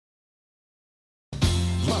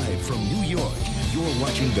Live from New York, you're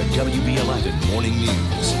watching the WB11 Morning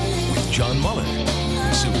News with John Muller,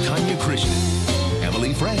 Sutanya Krishnan,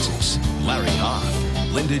 Emily Francis, Larry Hoff,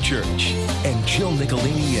 Linda Church, and Jill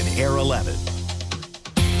Nicolini in Air 11.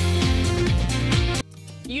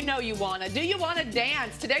 You know you wanna. Do you wanna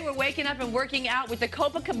dance? Today we're waking up and working out with the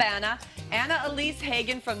Copacabana. Annelise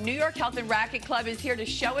Hagen from New York Health and Racquet Club is here to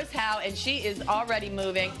show us how, and she is already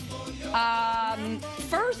moving.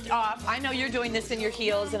 First off, I know you're doing this in your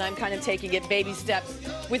heels, and I'm kind of taking it baby steps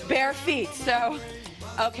with bare feet. So,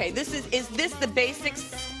 okay, is this the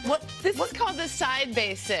basics? This is called the side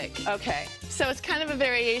basic. Okay. So it's kind of a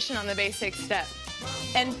variation on the basic step.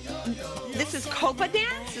 And this is Copa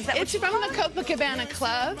Dance? Is that It's from the Copacabana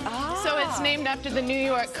Club. So it's named after the New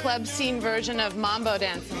York club scene version of mambo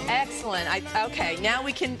dancing. Excellent. Okay, now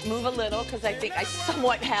we can move a little because I think I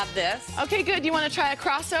somewhat have this. Okay, good. You want to try a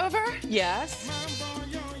crossover? Yes.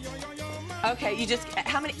 Okay, you just,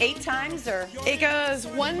 how many, 8 times or? It goes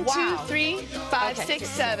 1, 2, 3, 5, 6,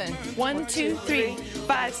 7. 1, 2, 3,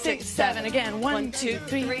 5, 6, 7. Again, 1, 2,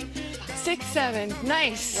 3, 6, 7.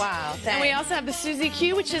 Nice. Wow, thanks. And we also have the Susie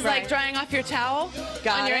Q, which is like drying off your towel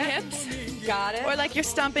on your hips. Got it. Or like you're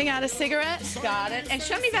stomping out a cigarette. Got it. And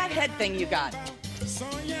show me that head thing you got.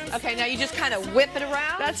 Okay, now you just kind of whip it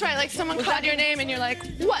around? That's right, like someone called your name and you're like,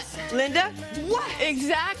 what? Linda? What?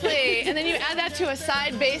 Exactly. And then you add that to a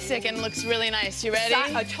side basic and it looks really nice. You ready?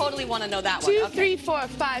 I totally want to know that one. 2, 3, 4,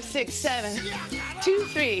 5, 6, 7. 2,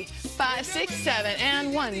 3, 5, 6, 7.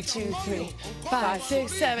 And 1, 2, 3, 5,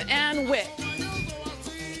 6, 7. And whip.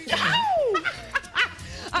 Ow!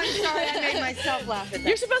 I'm sorry, I made myself laugh at that.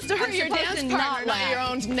 You're supposed to hurt your dance partner, not your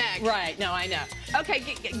own neck. Right, no, I know.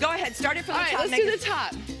 Okay, go ahead. Start it from the top. All right, let's do the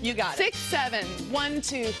top. You got it. 6, 7. 1,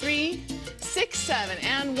 2, 3. 6, 7.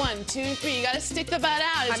 And 1, 2, 3. You got to stick the butt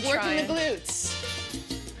out. It's working the glutes.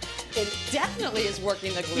 It definitely is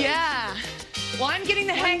working the glutes. Yeah. Well, I'm getting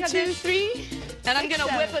the hang of this. 1, 2, 3. And I'm going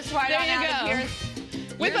to whip us right on out of here.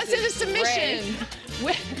 Whip us into submission.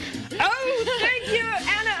 Oh, thank you,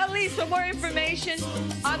 Annelise. For more information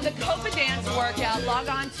on the Copa Dance workout, log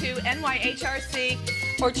on to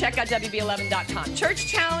NYHRC or check out WB11.com. Church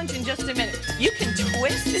challenge in just a minute. You can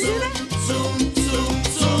twist and do that? Zoom, zoom,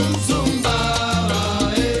 zoom, zoom,